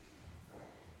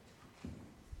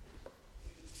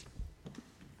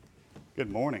Good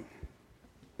morning.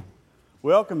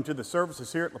 Welcome to the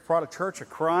services here at La Prada Church of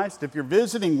Christ. If you're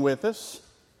visiting with us,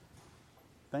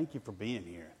 thank you for being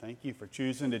here. Thank you for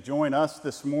choosing to join us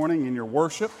this morning in your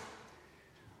worship.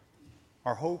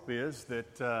 Our hope is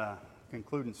that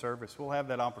concluding service, we'll have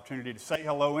that opportunity to say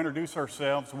hello, introduce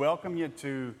ourselves, welcome you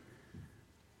to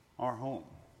our home,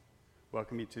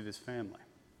 welcome you to this family.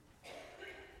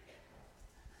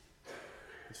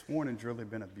 This morning's really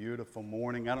been a beautiful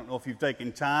morning. I don't know if you've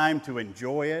taken time to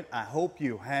enjoy it. I hope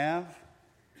you have.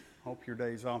 Hope your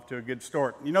day's off to a good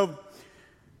start. You know,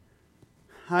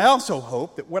 I also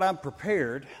hope that what I've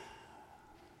prepared,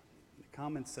 the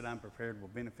comments that I'm prepared will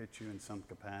benefit you in some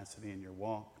capacity in your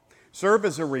walk. Serve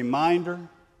as a reminder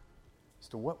as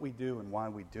to what we do and why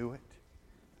we do it.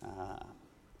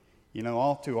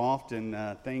 All too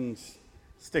often things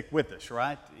stick with us,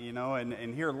 right?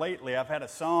 And here lately I've had a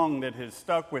song that has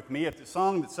stuck with me. It's a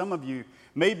song that some of you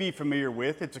may be familiar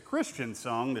with. It's a Christian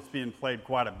song that's being played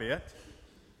quite a bit.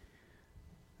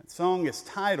 That song is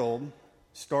titled,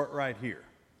 Start Right Here.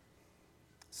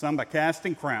 Sung by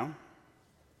Casting Crown.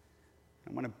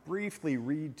 I want to briefly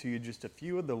read to you just a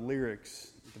few of the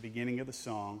lyrics at the beginning of the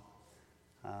song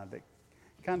that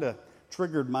kind of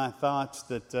triggered my thoughts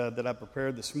that I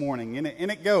prepared this morning.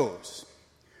 And it goes,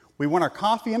 we want our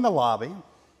coffee in the lobby.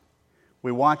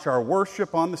 We watch our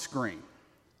worship on the screen.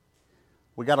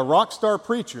 We got a rock star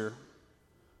preacher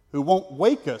who won't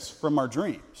wake us from our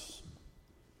dreams.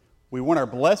 We want our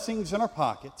blessings in our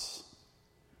pockets.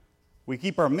 We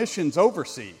keep our missions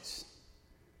overseas.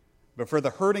 But for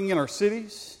the hurting in our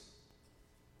cities,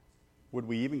 would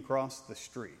we even cross the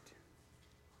street?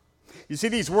 You see,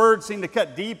 these words seem to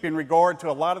cut deep in regard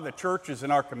to a lot of the churches in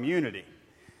our community.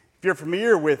 If you're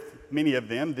familiar with many of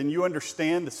them, then you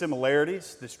understand the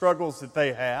similarities, the struggles that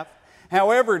they have.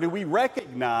 However, do we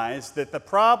recognize that the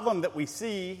problem that we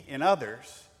see in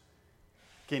others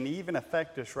can even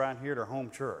affect us right here at our home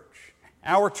church,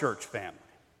 our church family?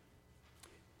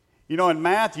 In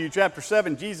Matthew chapter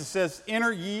 7, Jesus says,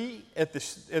 "Enter ye at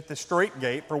the strait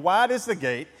gate, for wide is the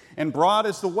gate, and broad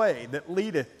is the way that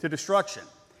leadeth to destruction.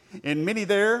 And many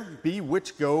there be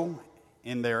which go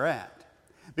in thereat.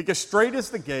 Because strait is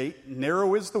the gate,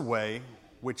 narrow is the way,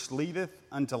 which leadeth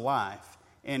unto life,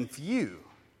 and few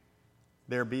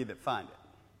there be that find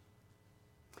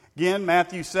it." Again,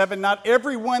 Matthew 7, "Not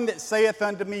every one that saith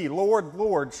unto me, Lord,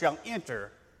 Lord, shall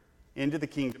enter into the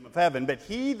kingdom of heaven, but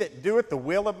he that doeth the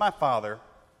will of my Father,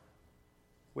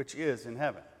 which is in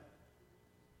heaven."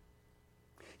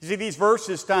 You see, these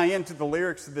verses tie into the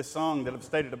lyrics of this song that I've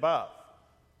stated above.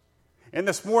 And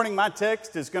this morning, my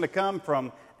text is going to come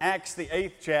from Acts, the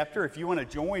 8th chapter. If you want to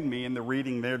join me in the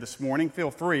reading there this morning, feel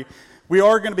free. We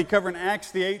are going to be covering Acts,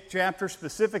 the 8th chapter,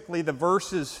 specifically the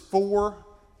verses 4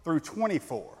 through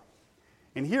 24.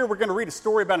 And here we're going to read a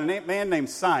story about a man named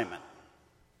Simon.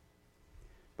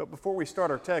 But before we start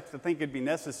our text, I think it'd be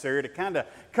necessary to kind of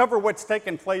cover what's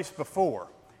taken place before.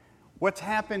 What's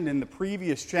happened in the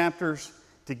previous chapters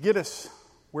to get us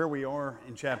where we are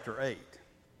in chapter 8.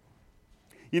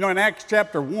 In Acts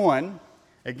chapter 1,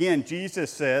 again,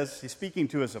 Jesus says, he's speaking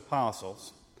to his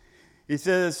apostles, he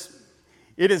says,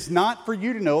 "It is not for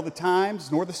you to know the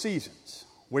times nor the seasons,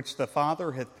 which the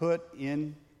Father hath put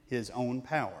in his own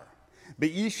power.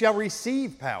 But ye shall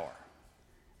receive power.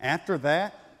 After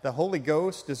that, the Holy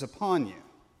Ghost is upon you.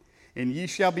 And ye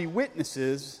shall be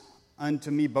witnesses unto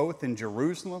me both in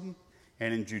Jerusalem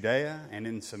and in Judea and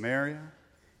in Samaria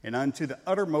and unto the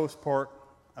uttermost part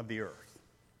of the earth."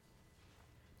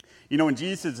 When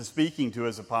Jesus is speaking to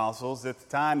his apostles, at the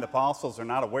time the apostles are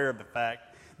not aware of the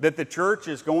fact that the church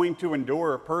is going to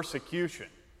endure persecution.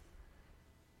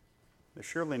 They're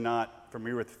surely not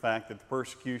familiar with the fact that the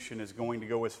persecution is going to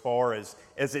go as far as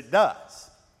it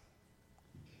does.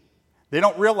 They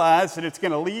don't realize that it's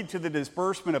going to lead to the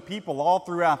disbursement of people all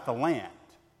throughout the land.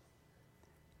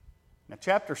 Now,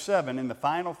 chapter 7, in the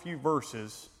final few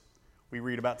verses, we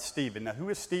read about Stephen. Now, who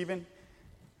is Stephen?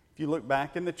 If you look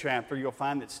back in the chapter, you'll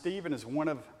find that Stephen is one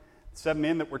of 7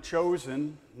 men that were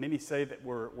chosen. Many say that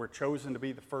were chosen to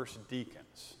be the first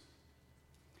deacons.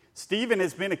 Stephen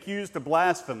has been accused of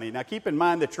blasphemy. Now keep in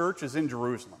mind the church is in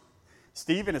Jerusalem.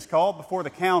 Stephen is called before the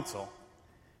council,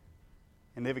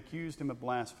 and they've accused him of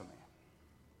blasphemy.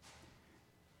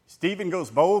 Stephen goes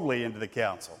boldly into the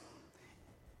council.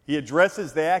 He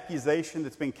addresses the accusation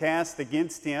that's been cast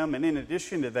against him, and in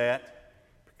addition to that,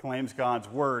 proclaims God's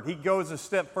word. He goes a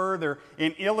step further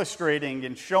in illustrating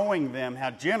and showing them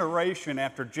how generation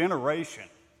after generation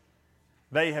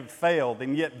they have failed,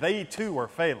 and yet they too are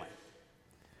failing.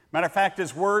 Matter of fact,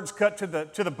 his words cut to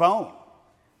the bone.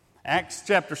 Acts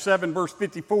chapter 7, verse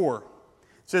 54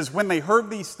 says, when they heard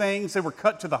these things, they were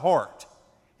cut to the heart,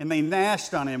 and they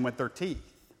gnashed on him with their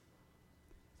teeth.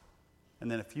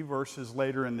 And then a few verses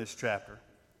later in this chapter,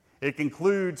 it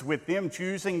concludes with them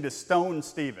choosing to stone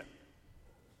Stephen.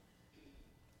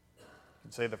 You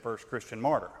could say the first Christian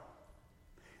martyr.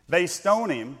 They stone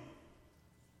him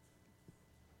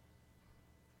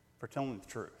for telling the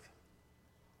truth.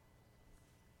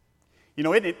 You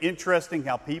know, isn't it interesting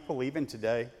how people, even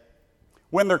today,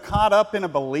 when they're caught up in a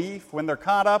belief, when they're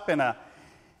caught up in a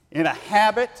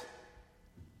habit,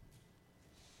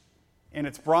 and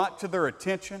it's brought to their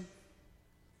attention,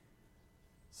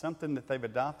 something that they've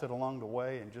adopted along the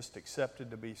way and just accepted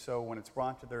to be so, when it's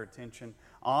brought to their attention,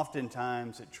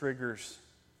 oftentimes it triggers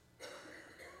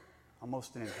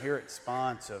almost an inherent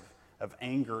response of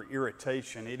anger,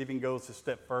 irritation. It even goes a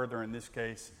step further. In this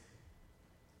case,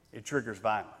 it triggers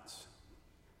violence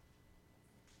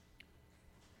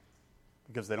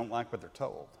because they don't like what they're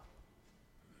told.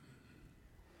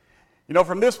 You know,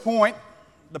 from this point,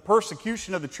 the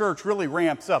persecution of the church really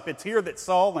ramps up. It's here that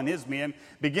Saul and his men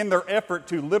begin their effort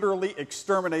to literally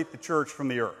exterminate the church from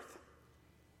the earth.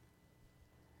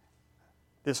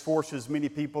 This forces many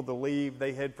people to leave.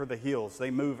 They head for the hills.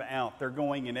 They move out. They're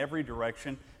going in every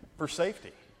direction for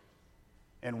safety.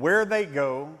 And where they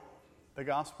go, the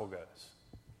gospel goes.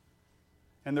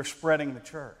 And they're spreading the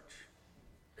church.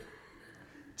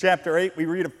 Chapter 8, we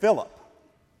read of Philip.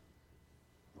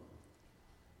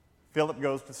 Philip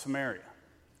goes to Samaria,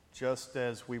 just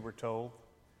as we were told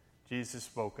Jesus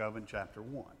spoke of in chapter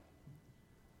 1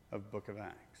 of the book of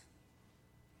Acts.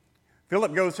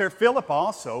 Philip goes there. Philip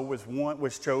also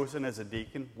was chosen as a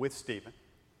deacon with Stephen.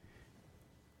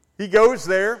 He goes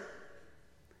there,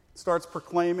 starts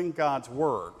proclaiming God's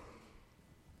word,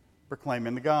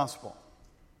 proclaiming the gospel.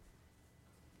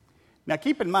 Now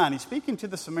keep in mind, he's speaking to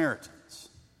the Samaritans.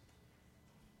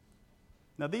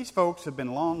 Now these folks have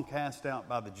been long cast out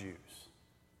by the Jews.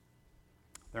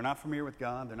 They're not familiar with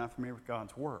God. They're not familiar with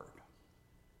God's word.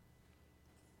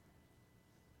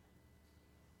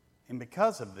 And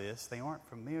because of this, they aren't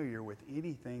familiar with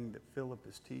anything that Philip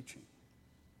is teaching.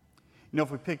 You know,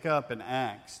 if we pick up in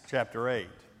Acts chapter 8,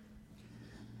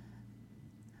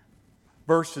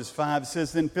 verses 5, it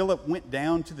says, Then Philip went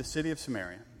down to the city of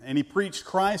Samaria, and he preached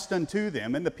Christ unto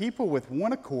them, and the people with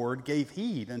one accord gave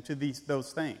heed unto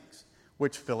those things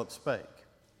which Philip spake,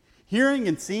 hearing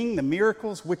and seeing the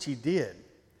miracles which he did.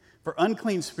 For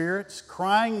unclean spirits,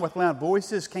 crying with loud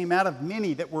voices, came out of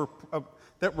many that were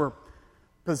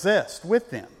possessed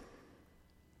with them.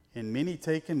 And many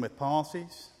taken with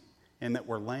palsies, and that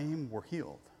were lame were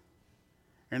healed.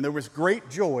 And there was great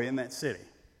joy in that city.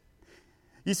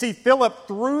 You see, Philip,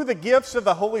 through the gifts of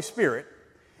the Holy Spirit,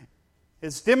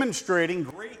 is demonstrating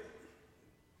great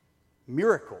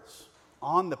miracles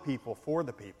on the people, for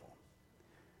the people.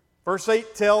 Verse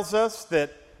 8 tells us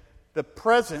that the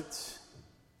presence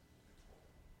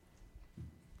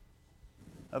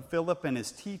of Philip and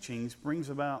his teachings brings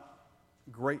about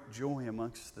great joy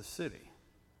amongst the city.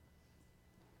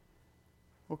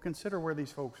 Well, consider where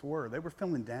these folks were. They were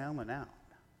feeling down and out.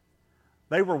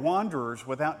 They were wanderers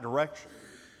without direction.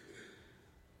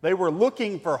 They were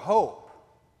looking for hope,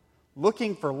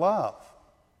 looking for love.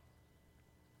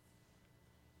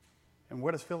 And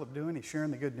what is Philip doing? He's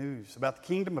sharing the good news about the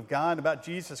kingdom of God, about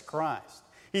Jesus Christ.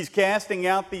 He's casting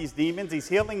out these demons. He's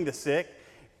healing the sick.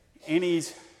 And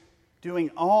he's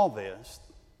doing all this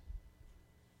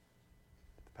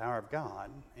with the power of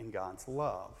God and God's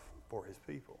love for his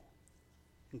people,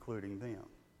 including them.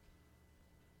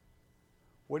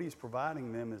 What he's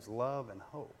providing them is love and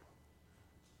hope.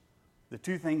 The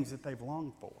two things that they've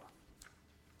longed for.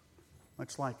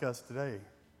 Much like us today.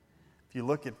 If you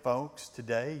look at folks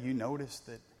today, you notice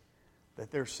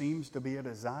that there seems to be a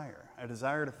desire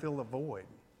to fill a void,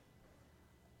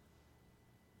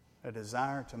 a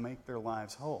desire to make their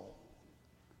lives whole.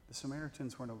 The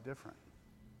Samaritans were no different.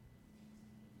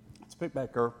 Let's pick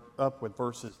back up with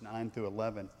verses 9 through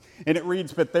 11. And it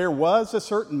reads, But there was a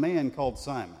certain man called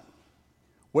Simon,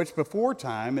 which before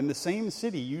time in the same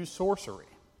city used sorcery,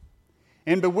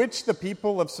 and bewitched the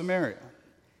people of Samaria,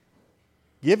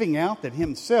 giving out that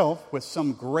himself was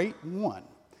some great one,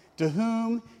 to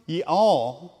whom they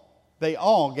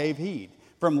all gave heed,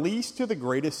 from least to the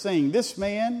greatest, saying, This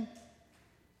man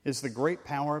is the great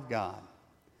power of God.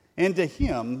 And to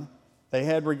him they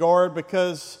had regard,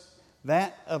 because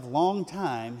that of long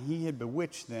time he had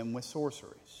bewitched them with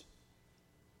sorceries.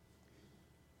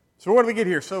 So what do we get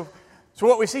here? So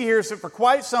what we see here is that for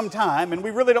quite some time, and we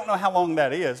really don't know how long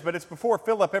that is, but it's before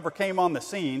Philip ever came on the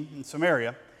scene in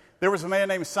Samaria, there was a man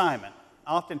named Simon,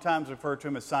 oftentimes referred to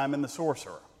him as Simon the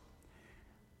Sorcerer.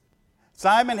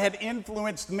 Simon had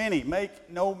influenced many. Make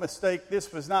no mistake,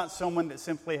 this was not someone that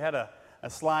simply had a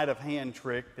sleight of hand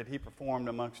trick that he performed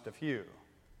amongst a few.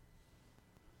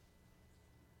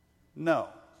 No,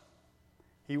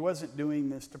 he wasn't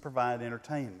doing this to provide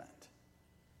entertainment.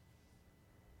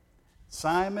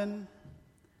 Simon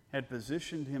had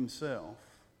positioned himself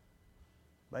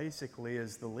basically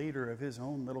as the leader of his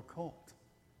own little cult,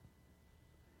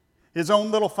 his own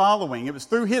little following. It was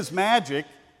through his magic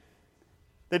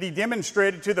that he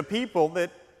demonstrated to the people that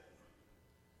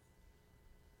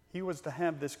he was to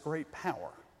have this great power.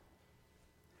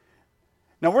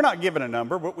 Now, we're not given a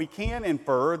number, but we can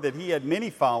infer that he had many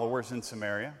followers in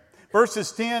Samaria.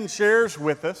 Verses 10 shares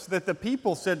with us that the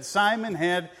people said Simon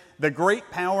had the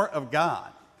great power of God.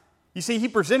 You see, he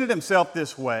presented himself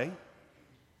this way,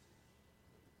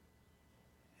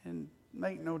 and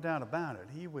make no doubt about it,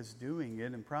 he was doing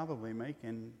it and probably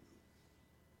making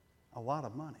a lot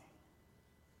of money.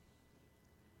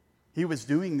 He was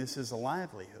doing this as a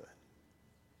livelihood.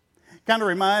 Kind of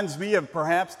reminds me of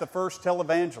perhaps the first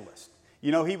televangelist.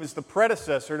 You know, he was the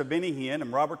predecessor to Benny Hinn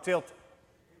and Robert Tilton.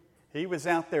 He was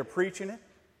out there preaching it.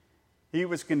 He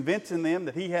was convincing them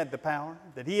that he had the power,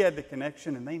 that he had the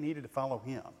connection, and they needed to follow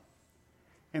him.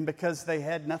 And because they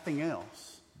had nothing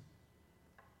else,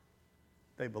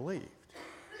 they believed.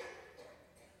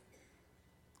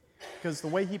 Because the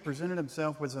way he presented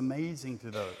himself was amazing to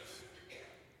those.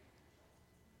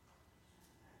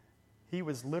 He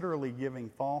was literally giving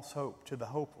false hope to the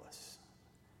hopeless.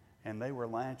 And they were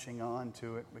latching on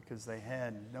to it because they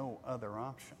had no other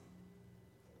option.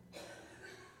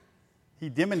 He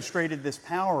demonstrated this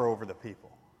power over the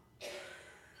people.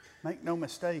 Make no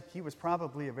mistake, he was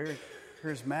probably a very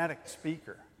charismatic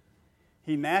speaker.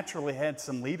 He naturally had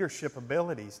some leadership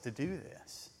abilities to do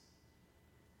this.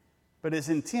 But his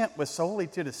intent was solely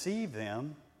to deceive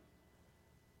them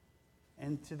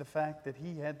and to the fact that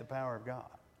he had the power of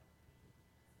God,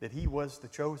 that he was the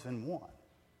chosen one.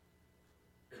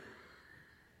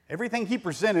 Everything he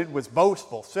presented was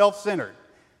boastful, self-centered,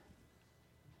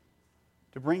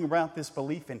 to bring about this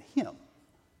belief in him.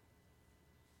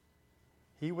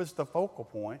 He was the focal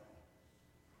point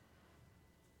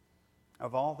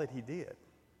of all that he did.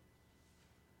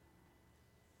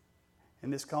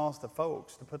 And this caused the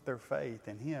folks to put their faith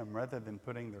in him rather than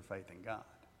putting their faith in God.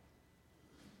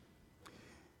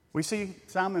 We see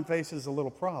Simon faces a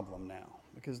little problem now,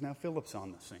 because now Philip's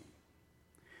on the scene.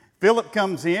 Philip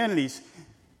comes in and he's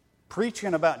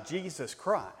preaching about Jesus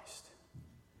Christ.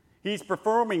 He's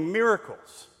performing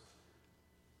miracles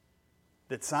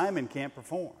that Simon can't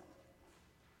perform.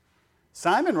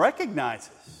 Simon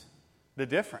recognizes the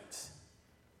difference.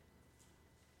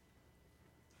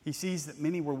 He sees that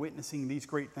many were witnessing these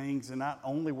great things, and not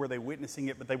only were they witnessing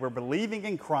it, but they were believing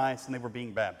in Christ and they were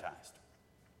being baptized.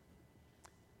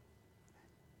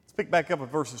 Let's pick back up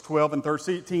at verses 12 and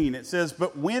 13. It says,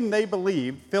 "But when they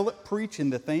believed, Philip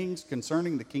preaching the things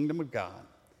concerning the kingdom of God.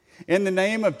 In the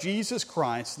name of Jesus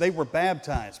Christ, they were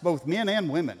baptized, both men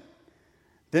and women.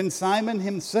 Then Simon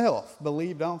himself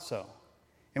believed also.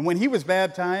 And when he was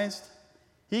baptized,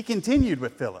 he continued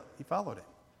with Philip." He followed him.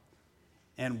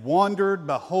 "And wondered,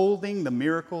 beholding the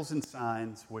miracles and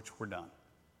signs which were done."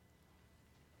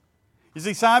 You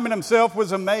see, Simon himself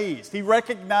was amazed. He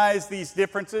recognized these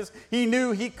differences. He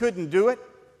knew he couldn't do it.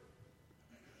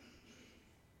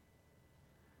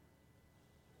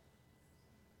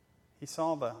 He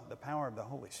saw the power of the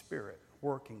Holy Spirit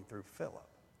working through Philip.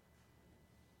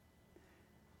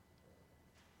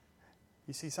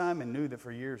 You see, Simon knew that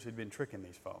for years he'd been tricking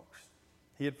these folks.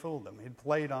 He had fooled them. He'd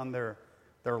played on their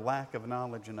lack of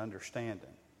knowledge and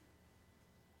understanding.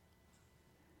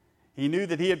 He knew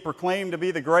that he had proclaimed to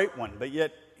be the great one, but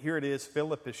yet here it is,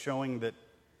 Philip is showing that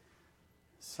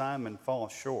Simon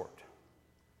falls short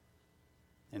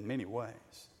in many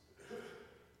ways.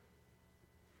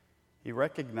 He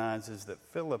recognizes that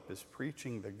Philip is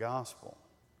preaching the gospel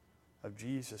of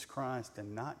Jesus Christ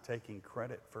and not taking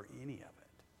credit for any of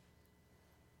it.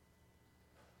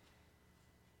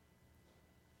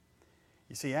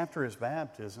 You see, after his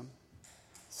baptism,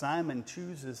 Simon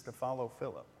chooses to follow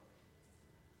Philip.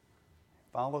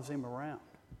 Follows him around.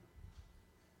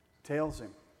 Tells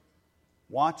him,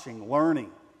 watching, learning.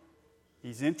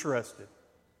 He's interested.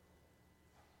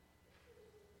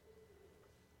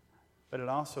 But it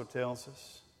also tells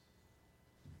us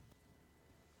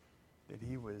that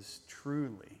he was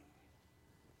truly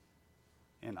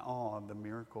in awe of the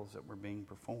miracles that were being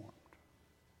performed.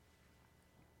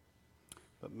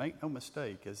 But make no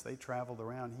mistake, as they traveled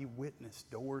around, he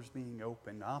witnessed doors being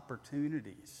opened,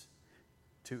 opportunities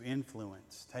to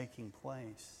influence taking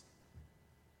place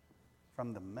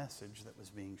from the message that was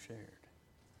being shared.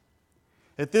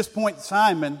 At this point,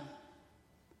 Simon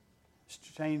is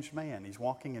a changed man. He's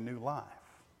walking a new life.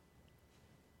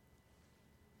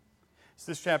 As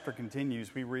this chapter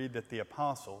continues, we read that the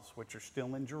apostles, which are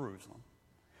still in Jerusalem,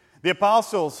 the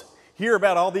apostles hear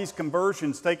about all these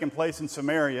conversions taking place in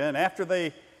Samaria, and after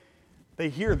they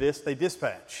hear this, they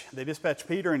dispatch. They dispatch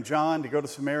Peter and John to go to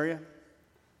Samaria,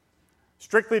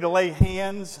 strictly to lay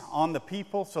hands on the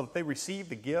people so that they receive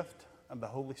the gift of the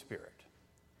Holy Spirit.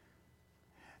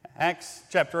 Acts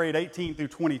chapter 8, 18 through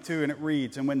 22, and it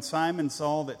reads, "And when Simon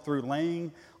saw that through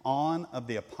laying on of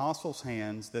the apostles'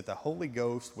 hands that the Holy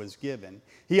Ghost was given,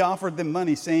 he offered them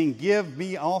money, saying, 'Give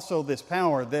me also this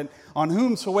power, that on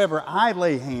whomsoever I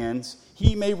lay hands,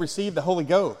 he may receive the Holy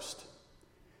Ghost.'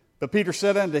 But Peter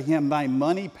said unto him, 'Thy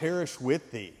money perish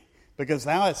with thee, because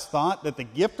thou hast thought that the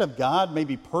gift of God may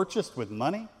be purchased with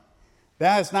money.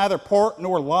 Thou hast neither part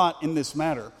nor lot in this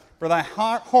matter, for thy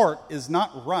heart is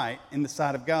not right in the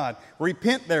sight of God.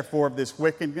 Repent therefore of this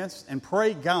wickedness, and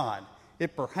pray God,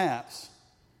 if perhaps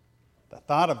the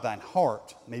thought of thine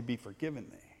heart may be forgiven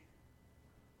thee.'"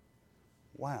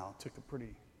 Wow, it took a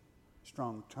pretty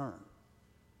strong turn.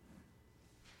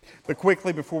 But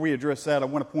quickly, before we address that, I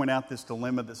want to point out this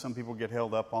dilemma that some people get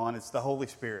held up on. It's the Holy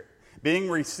Spirit being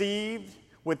received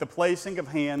with the placing of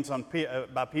hands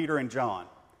by Peter and John.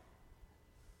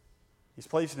 He's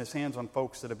placing his hands on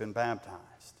folks that have been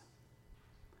baptized.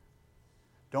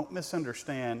 Don't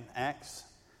misunderstand. Acts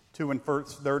 2 and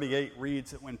verse 38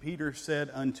 reads that when Peter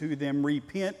said unto them,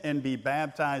 "Repent and be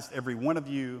baptized, every one of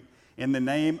you, in the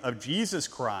name of Jesus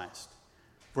Christ,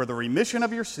 for the remission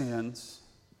of your sins,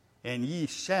 and ye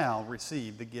shall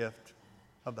receive the gift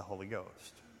of the Holy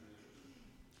Ghost."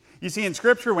 You see, in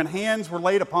Scripture, when hands were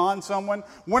laid upon someone,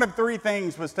 one of three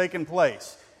things was taking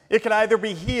place. It could either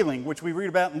be healing, which we read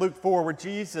about in Luke 4, where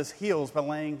Jesus heals by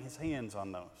laying his hands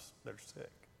on those that are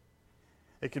sick.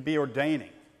 It could be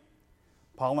ordaining.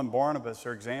 Paul and Barnabas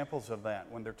are examples of that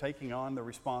when they're taking on the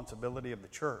responsibility of the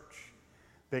church.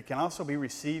 But it can also be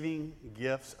receiving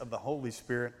gifts of the Holy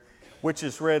Spirit, which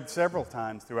is read several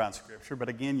times throughout Scripture. But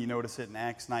again, you notice it in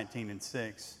Acts 19 and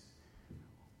 6,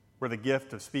 where the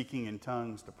gift of speaking in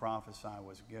tongues to prophesy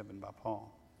was given by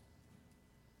Paul.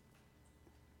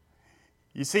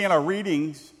 You see, in our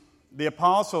readings, the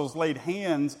apostles laid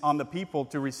hands on the people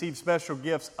to receive special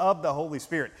gifts of the Holy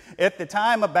Spirit. At the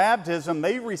time of baptism,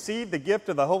 they received the gift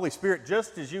of the Holy Spirit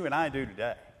just as you and I do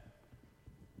today.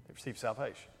 They received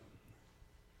salvation.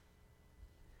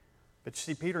 But you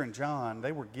see, Peter and John,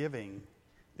 they were giving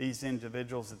these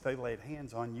individuals that they laid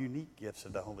hands on unique gifts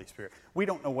of the Holy Spirit. We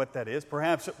don't know what that is.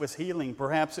 Perhaps it was healing.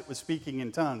 Perhaps it was speaking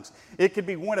in tongues. It could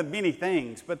be one of many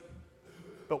things, but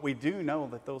we do know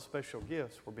that those special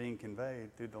gifts were being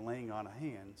conveyed through the laying on of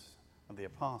hands of the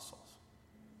apostles.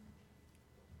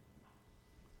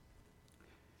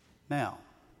 Now,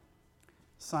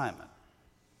 Simon.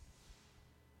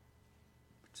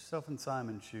 Put yourself in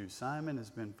Simon's shoes. Simon has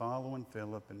been following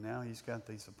Philip, and now he's got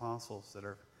these apostles that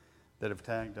have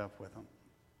tagged up with him.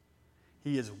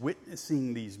 He is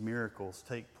witnessing these miracles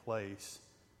take place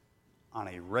on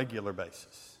a regular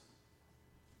basis.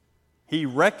 He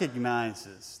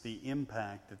recognizes the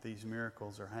impact that these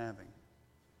miracles are having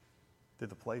through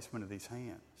the placement of these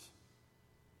hands.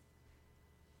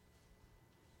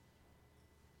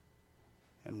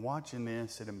 And watching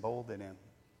this, it emboldened him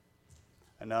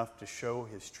enough to show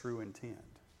his true intent.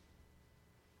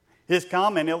 His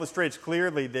comment illustrates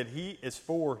clearly that he is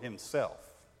for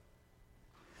himself.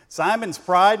 Simon's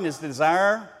pride and his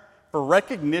desire for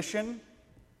recognition,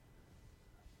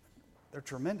 they're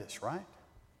tremendous, right?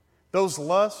 Those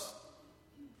lusts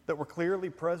that were clearly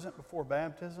present before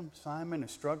baptism, Simon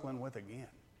is struggling with again.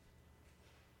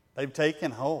 They've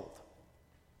taken hold.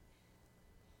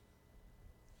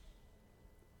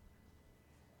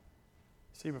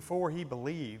 See, before he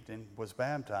believed and was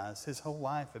baptized, his whole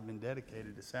life had been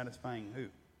dedicated to satisfying who?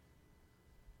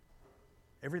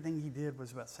 Everything he did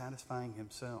was about satisfying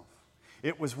himself.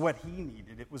 It was what he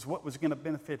needed. It was what was going to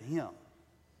benefit him.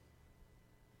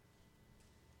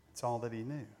 It's all that he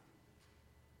knew.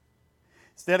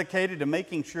 It's dedicated to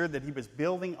making sure that he was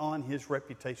building on his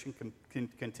reputation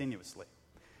continuously.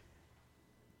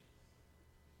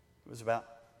 It was about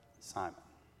Simon.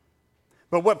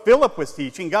 But what Philip was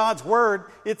teaching, God's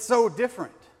Word, it's so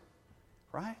different,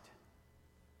 right?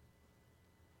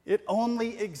 It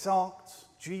only exalts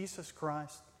Jesus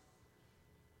Christ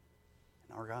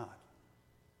and our God.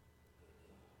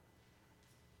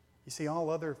 You see, all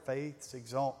other faiths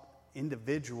exalt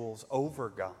individuals over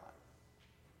God.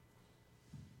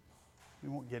 We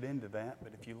won't get into that,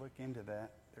 but if you look into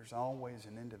that, there's always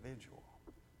an individual.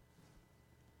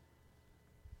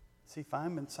 See,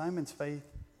 Simon's faith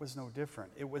was no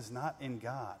different. It was not in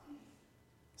God.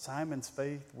 Simon's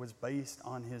faith was based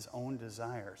on his own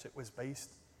desires. It was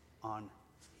based on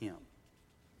him.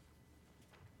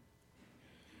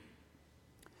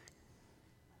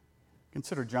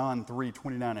 Consider John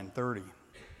 3:29 and 30.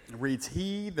 It reads,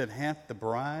 "He that hath the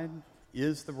bride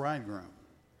is the bridegroom.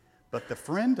 But the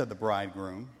friend of the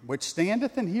bridegroom, which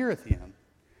standeth and heareth him,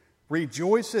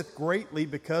 rejoiceth greatly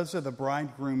because of the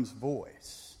bridegroom's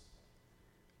voice.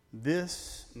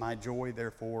 This my joy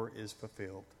therefore is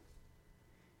fulfilled.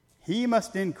 He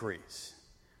must increase,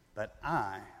 but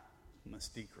I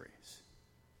must decrease."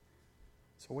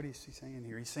 So what is he saying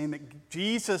here? He's saying that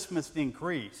Jesus must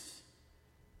increase,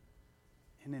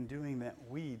 and in doing that,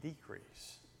 we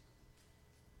decrease.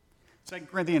 2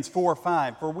 Corinthians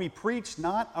 4:5, "For we preach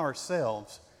not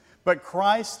ourselves, but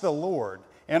Christ the Lord,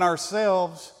 and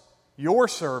ourselves your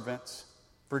servants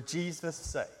for Jesus'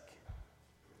 sake."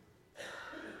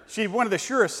 See, one of the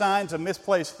surest signs of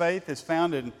misplaced faith is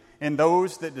found in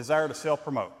those that desire to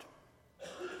self-promote.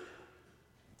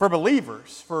 For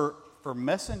believers, for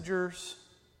messengers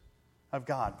of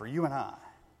God, for you and I,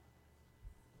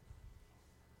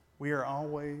 we are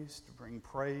always to bring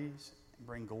praise and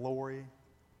bring glory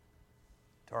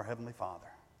to our Heavenly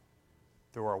Father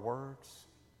through our words,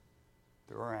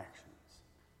 through our actions.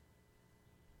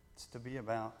 It's to be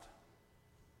about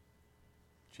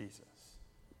Jesus.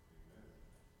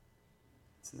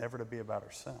 It's never to be about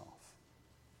ourselves.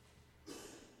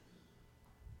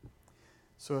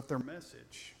 So if their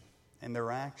message and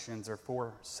their actions are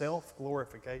for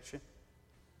self-glorification,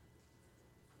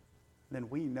 then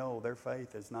we know their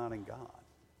faith is not in God.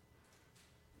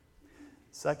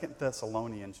 2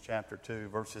 Thessalonians chapter 2,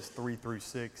 verses 3 through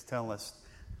 6 tell us,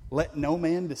 "Let no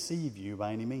man deceive you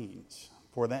by any means,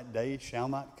 for that day shall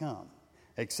not come,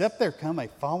 except there come a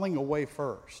falling away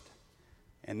first,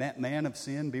 and that man of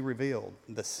sin be revealed,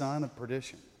 the son of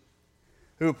perdition,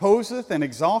 who opposeth and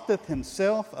exalteth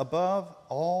himself above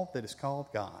all that is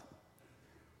called God,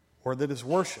 or that is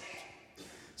worshipped,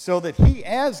 so that he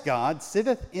as God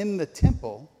sitteth in the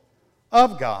temple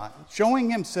of God,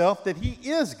 showing himself that he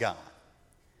is God.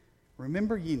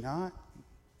 Remember ye not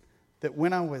that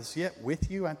when I was yet with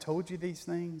you, I told you these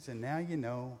things, and now you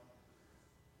know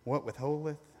what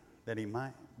withholdeth, that he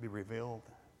might be revealed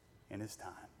in his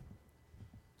time."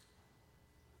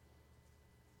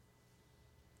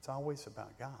 It's always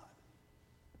about God.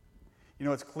 You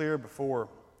know, it's clear before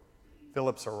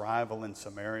Philip's arrival in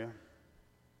Samaria,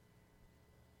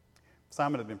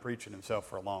 Simon had been preaching himself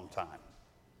for a long time.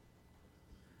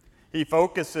 He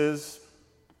focuses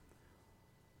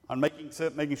on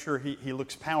making sure he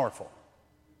looks powerful.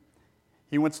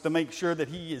 He wants to make sure that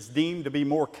he is deemed to be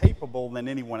more capable than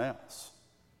anyone else.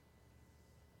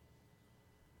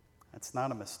 That's not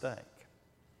a mistake.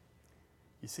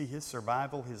 You see, his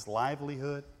survival, his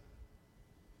livelihood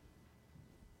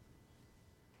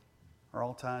are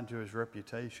all tied to his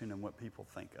reputation and what people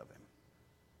think of him.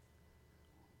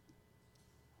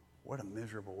 What a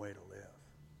miserable way to live,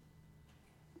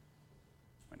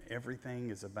 when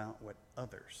everything is about what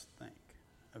others think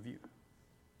of you.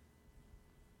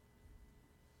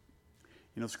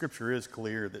 You know, Scripture is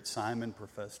clear that Simon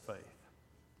professed faith.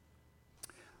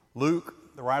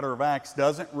 Luke, the writer of Acts,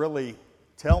 doesn't really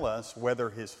tell us whether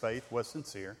his faith was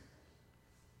sincere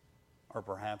or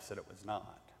perhaps that it was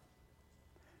not.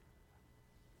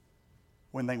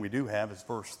 One thing we do have is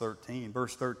verse 13.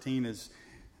 Verse 13 is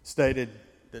stated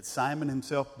that Simon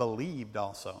himself believed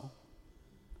also,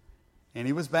 and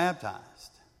he was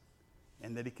baptized,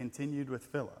 and that he continued with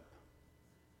Philip.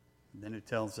 And then it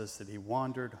tells us that he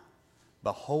wandered,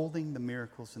 beholding the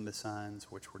miracles and the signs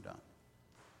which were done.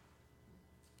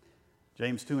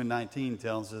 James 2:19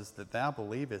 tells us that thou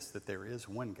believest that there is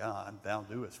one God, thou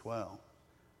doest well.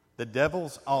 The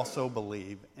devils also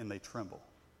believe, and they tremble.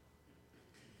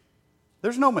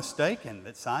 There's no mistaking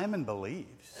that Simon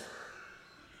believes.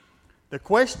 The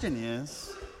question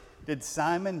is, did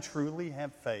Simon truly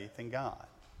have faith in God?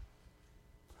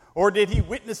 Or did he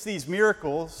witness these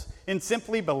miracles and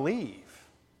simply believe,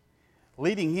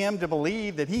 leading him to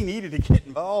believe that he needed to get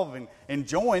involved and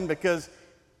join because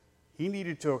he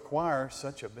needed to acquire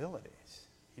such abilities?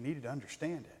 He needed to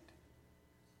understand it.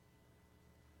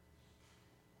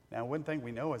 Now, one thing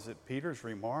we know is that Peter's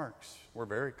remarks were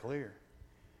very clear.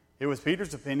 It was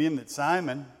Peter's opinion that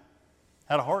Simon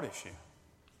had a heart issue.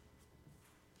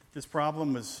 This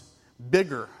problem was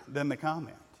bigger than the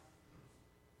comment.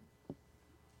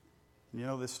 You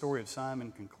know, this story of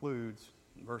Simon concludes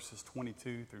in verses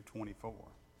 22 through 24.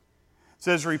 It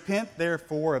says, "Repent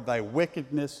therefore of thy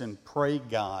wickedness and pray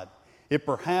God, if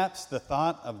perhaps the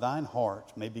thought of thine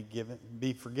heart may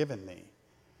be forgiven thee.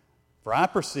 For I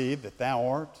perceive that thou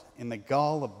art in the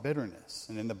gall of bitterness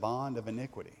and in the bond of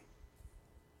iniquity.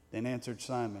 Then answered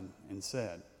Simon and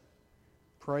said,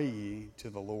 Pray ye to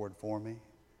the Lord for me,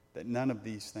 that none of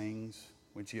these things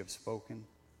which ye have spoken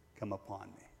come upon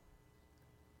me.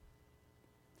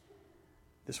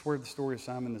 This is where the story of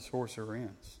Simon the sorcerer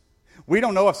ends. We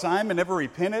don't know if Simon ever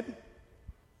repented.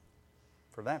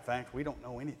 For that fact, we don't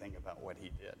know anything about what he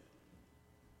did.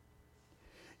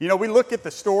 You know, we look at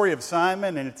the story of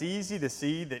Simon, and it's easy to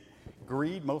see that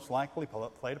greed most likely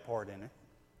played a part in it.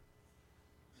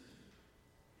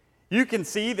 You can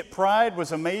see that pride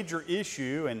was a major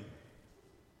issue in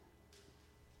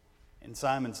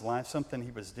Simon's life, something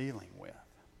he was dealing with.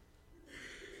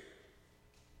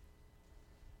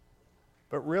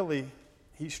 But really,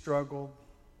 he struggled.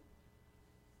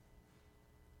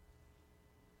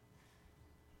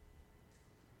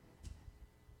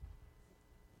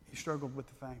 He struggled with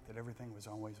the fact that everything was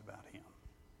always about him.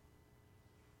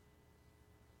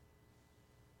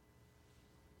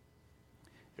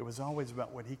 It was always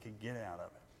about what he could get out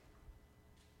of it.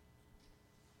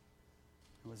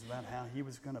 It was about how he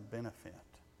was going to benefit.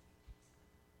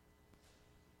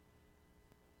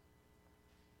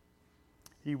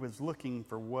 He was looking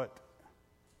for what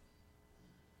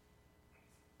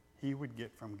he would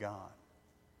get from God.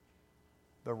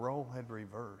 The role had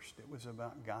reversed. It was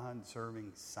about God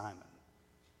serving Simon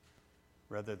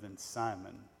rather than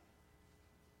Simon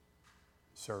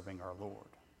serving our Lord.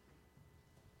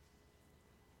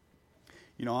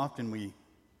 You know, often we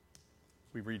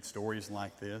read stories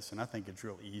like this, and I think it's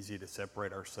real easy to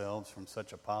separate ourselves from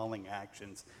such appalling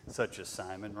actions such as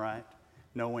Simon, right?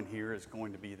 No one here is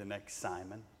going to be the next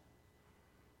Simon.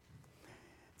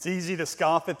 It's easy to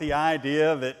scoff at the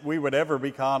idea that we would ever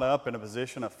be caught up in a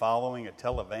position of following a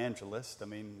televangelist. I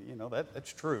mean, you know,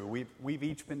 that's true. We've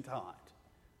each been taught.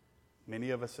 Many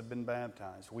of us have been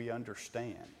baptized. We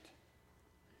understand.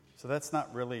 So that's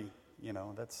not really, you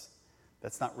know,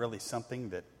 that's not really something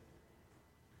that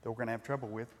we're going to have trouble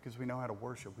with because we know how to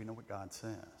worship. We know what God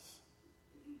says.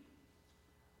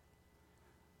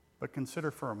 But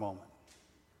consider for a moment,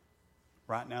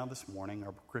 right now this morning,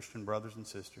 our Christian brothers and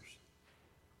sisters,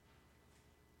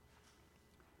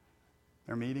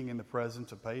 they're meeting in the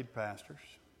presence of paid pastors.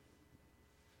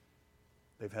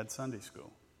 They've had Sunday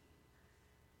school.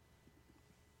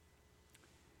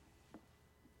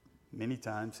 Many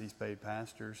times these paid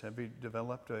pastors have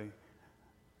developed a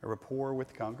rapport with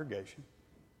the congregation.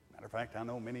 Matter of fact, I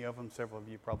know many of them, several of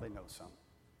you probably know some,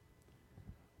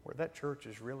 where that church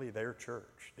is really their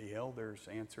church. The elders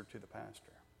answer to the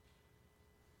pastor.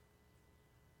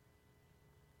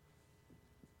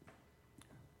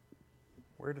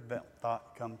 Where did that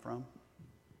thought come from?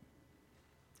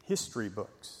 History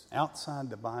books outside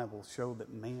the Bible show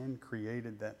that man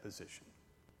created that position.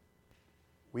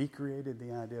 We created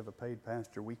the idea of a paid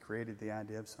pastor. We created the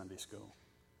idea of Sunday school.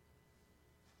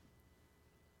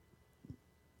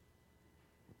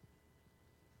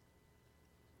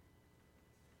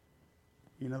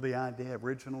 You know, the idea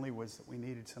originally was that we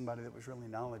needed somebody that was really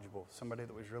knowledgeable, somebody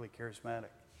that was really charismatic,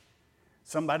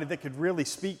 somebody that could really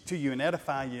speak to you and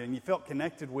edify you and you felt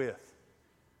connected with.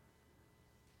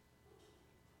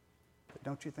 But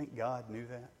don't you think God knew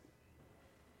that?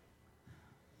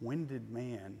 When did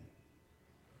man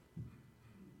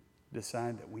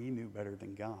decide that we knew better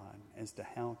than God as to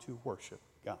how to worship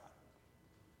God?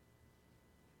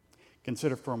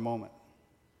 Consider for a moment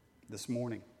this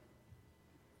morning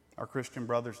our Christian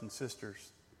brothers and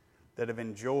sisters that have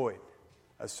enjoyed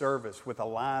a service with a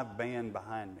live band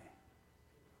behind me.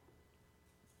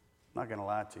 I'm not going to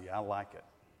lie to you, I like it.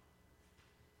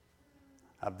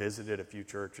 I've visited a few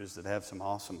churches that have some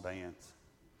awesome bands.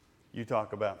 You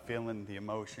talk about feeling the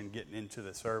emotion, getting into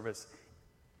the service,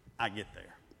 I get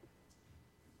there.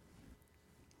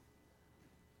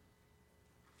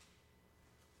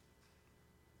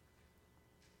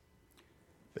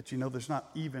 But you know, there's not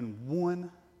even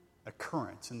one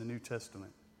occurrence in the New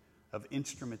Testament of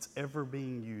instruments ever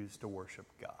being used to worship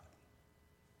God.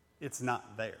 It's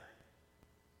not there.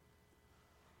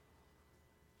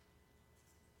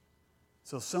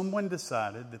 So someone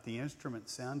decided that the instrument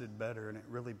sounded better and it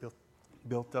really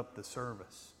built up the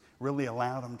service, really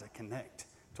allowed them to connect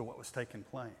to what was taking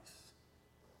place.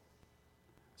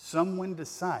 Someone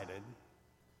decided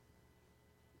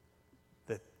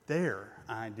that their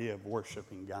idea of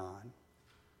worshiping God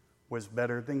was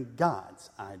better than God's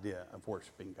idea of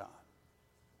worshiping God.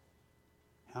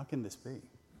 How can this be?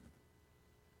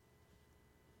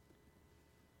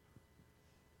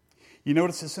 You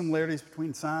notice the similarities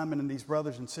between Simon and these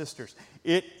brothers and sisters.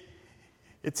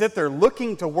 It's that they're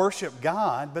looking to worship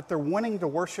God, but they're wanting to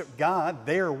worship God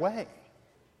their way.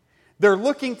 They're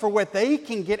looking for what they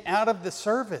can get out of the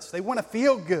service. They want to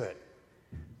feel good.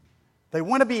 They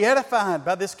want to be edified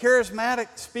by this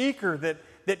charismatic speaker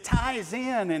that ties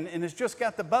in and has just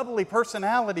got the bubbly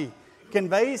personality,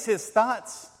 conveys his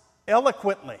thoughts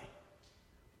eloquently.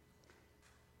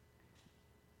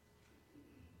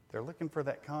 They're looking for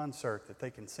that concert that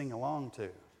they can sing along to.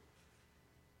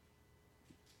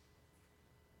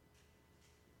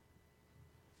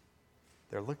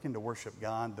 They're looking to worship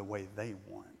God the way they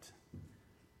want,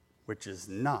 which is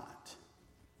not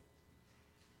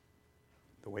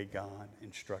the way God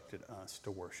instructed us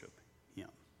to worship Him.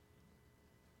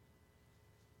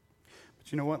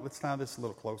 But you know what? Let's tie this a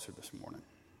little closer this morning.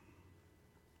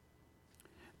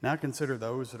 Now consider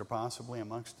those that are possibly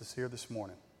amongst us here this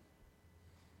morning.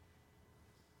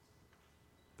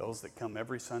 Those that come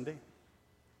every Sunday.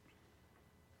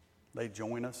 They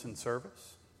join us in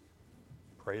service.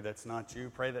 Pray that's not you.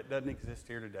 Pray that doesn't exist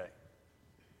here today.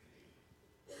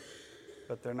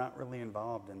 But they're not really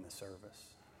involved in the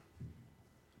service.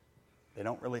 They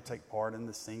don't really take part in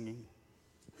the singing.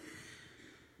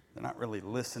 They're not really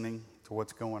listening to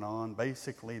what's going on.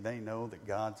 Basically, they know that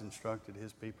God's instructed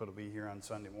His people to be here on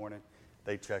Sunday morning.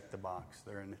 They check the box.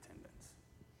 They're in attendance.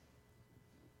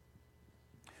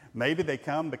 Maybe they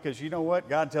come because, you know what,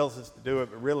 God tells us to do it,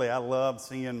 but really I love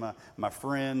seeing my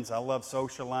friends. I love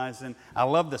socializing. I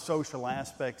love the social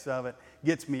aspects of it.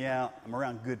 Gets me out. I'm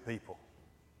around good people.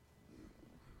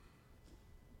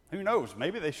 Who knows?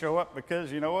 Maybe they show up because,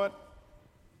 you know what,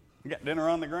 we got dinner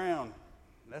on the ground.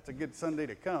 That's a good Sunday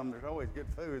to come. There's always good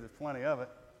food. There's plenty of it.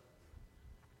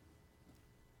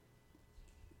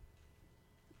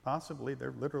 Possibly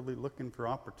they're literally looking for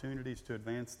opportunities to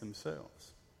advance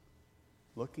themselves.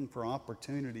 Looking for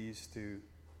opportunities to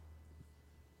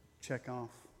check off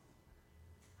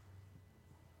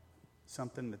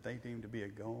something that they deem to be a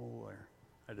goal or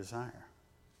a desire.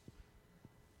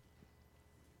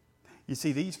 You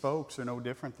see, these folks are no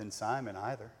different than Simon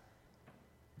either.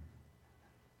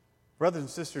 Brothers and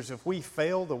sisters, if we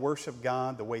fail to worship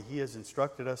God the way He has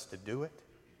instructed us to do it,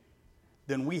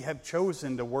 then we have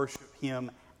chosen to worship Him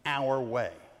our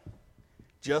way.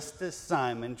 Just as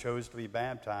Simon chose to be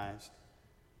baptized,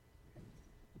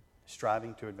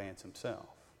 striving to advance himself.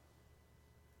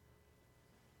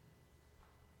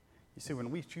 You see, when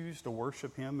we choose to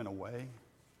worship Him in a way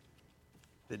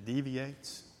that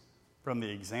deviates from the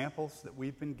examples that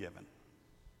we've been given,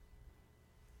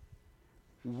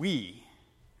 we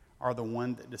are the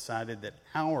one that decided that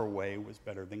our way was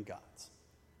better than God's.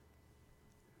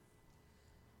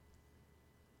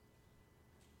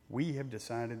 We have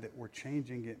decided that we're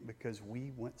changing it because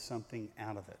we want something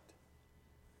out of it.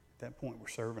 At that point, we're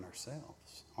serving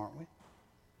ourselves, aren't we?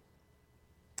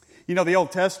 You know, the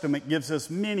Old Testament gives us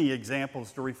many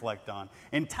examples to reflect on.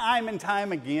 And time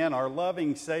again, our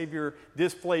loving Savior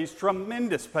displays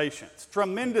tremendous patience,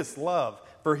 tremendous love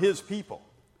for His people.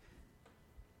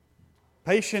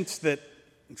 Patience that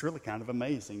it's really kind of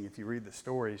amazing. If you read the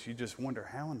stories, you just wonder,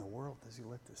 how in the world does He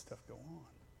let this stuff go on?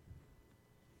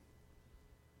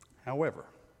 However,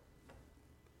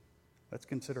 let's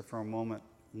consider for a moment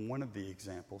one of the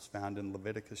examples found in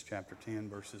Leviticus chapter 10,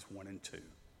 verses 1 and 2. It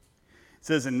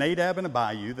says, "And Nadab and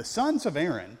Abihu, the sons of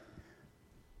Aaron,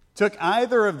 took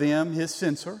either of them his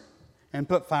censer and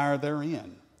put fire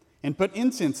therein, and put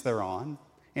incense thereon,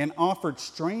 and offered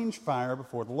strange fire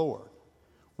before the Lord,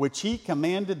 which He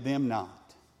commanded them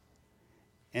not.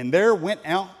 And there went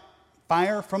out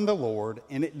fire from the Lord,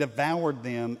 and it devoured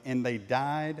them, and they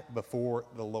died before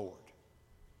the Lord."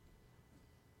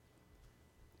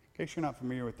 In case you're not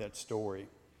familiar with that story,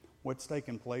 what's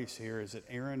taken place here is that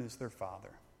Aaron is their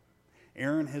father.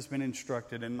 Aaron has been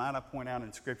instructed, and might I point out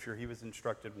in Scripture, he was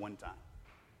instructed one time,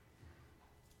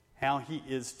 how he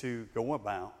is to go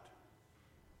about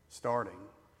starting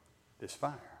this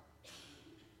fire.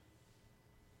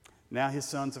 Now his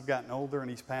sons have gotten older, and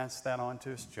he's passed that on to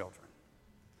his children.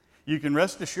 You can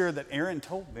rest assured that Aaron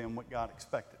told them what God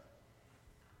expected.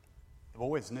 The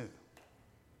boys knew.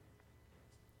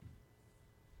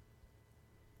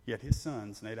 Yet his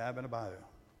sons, Nadab and Abihu,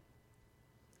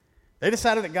 they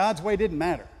decided that God's way didn't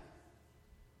matter.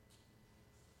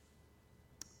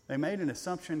 They made an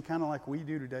assumption kind of like we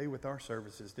do today with our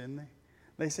services, didn't they?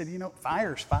 They said, you know,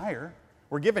 fire's fire.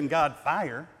 We're giving God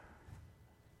fire.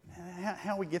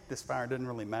 How we get this fire doesn't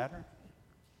really matter.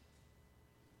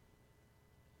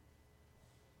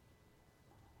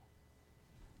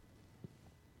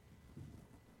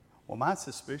 Well, my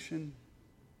suspicion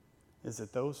is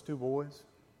that those two boys,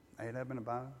 Nadab and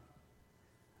Abihu,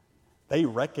 they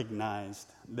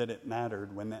recognized that it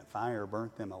mattered when that fire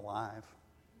burnt them alive.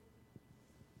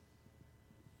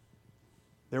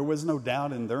 There was no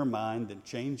doubt in their mind that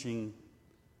changing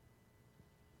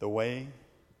the way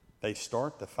they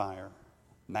start the fire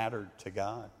mattered to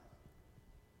God.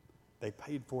 They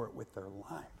paid for it with their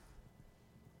life.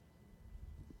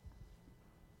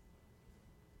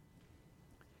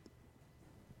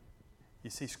 You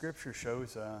see, Scripture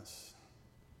shows us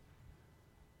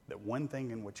that one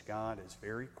thing in which God is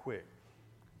very quick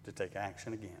to take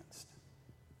action against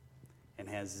and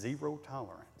has zero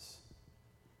tolerance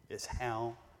is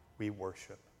how we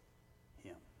worship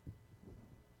Him.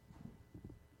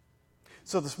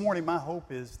 So this morning, my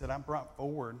hope is that I brought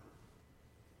forward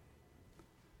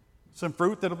some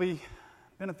fruit that'll be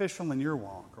beneficial in your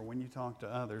walk or when you talk to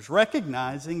others,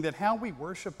 recognizing that how we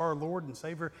worship our Lord and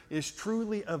Savior is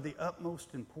truly of the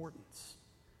utmost importance.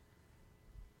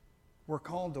 We're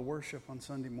called to worship on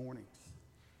Sunday mornings,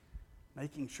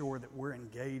 making sure that we're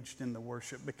engaged in the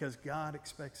worship because God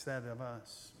expects that of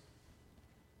us.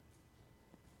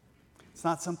 It's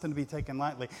not something to be taken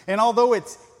lightly. And although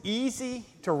it's easy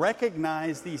to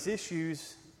recognize these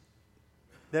issues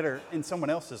that are in someone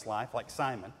else's life, like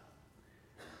Simon,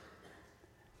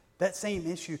 that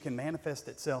same issue can manifest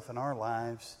itself in our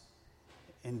lives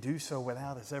and do so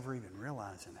without us ever even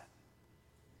realizing it.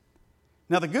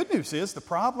 Now, the good news is the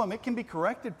problem, it can be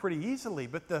corrected pretty easily,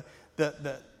 but the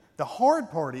hard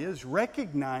part is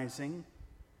recognizing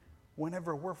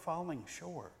whenever we're falling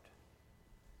short.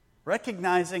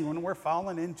 Recognizing when we're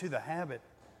falling into the habit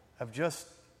of just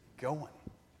going.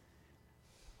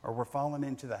 Or we're falling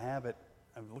into the habit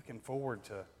of looking forward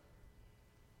to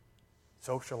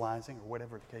socializing or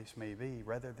whatever the case may be,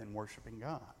 rather than worshiping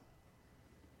God.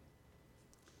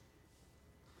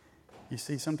 You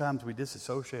see, sometimes we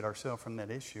disassociate ourselves from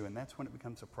that issue, and that's when it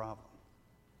becomes a problem.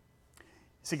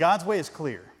 See, God's way is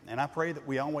clear, and I pray that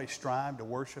we always strive to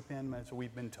worship Him as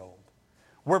we've been told.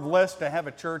 We're blessed to have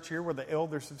a church here where the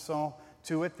elders have saw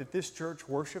to it that this church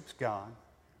worships God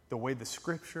the way the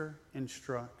Scripture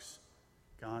instructs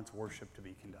God's worship to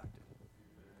be conducted.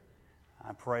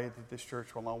 I pray that this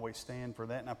church will always stand for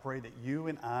that, and I pray that you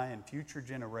and I and future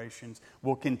generations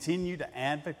will continue to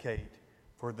advocate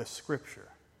for the Scripture,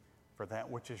 for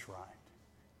that which is right,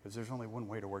 because there's only one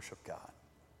way to worship God.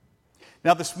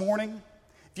 Now this morning,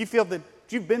 if you feel that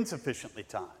you've been sufficiently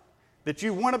taught, that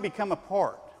you want to become a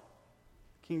part of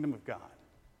the kingdom of God,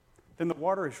 then the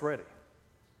water is ready.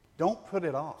 Don't put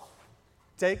it off.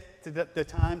 Take the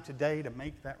time today to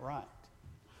make that right.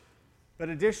 But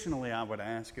additionally, I would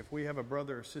ask, if we have a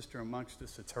brother or sister amongst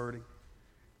us that's hurting,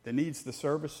 that needs the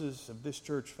services of this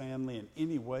church family in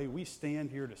any way, we stand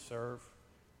here to serve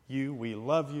you. We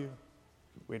love you.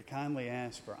 We'd kindly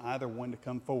ask for either one to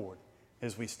come forward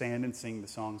as we stand and sing the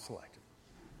song selected.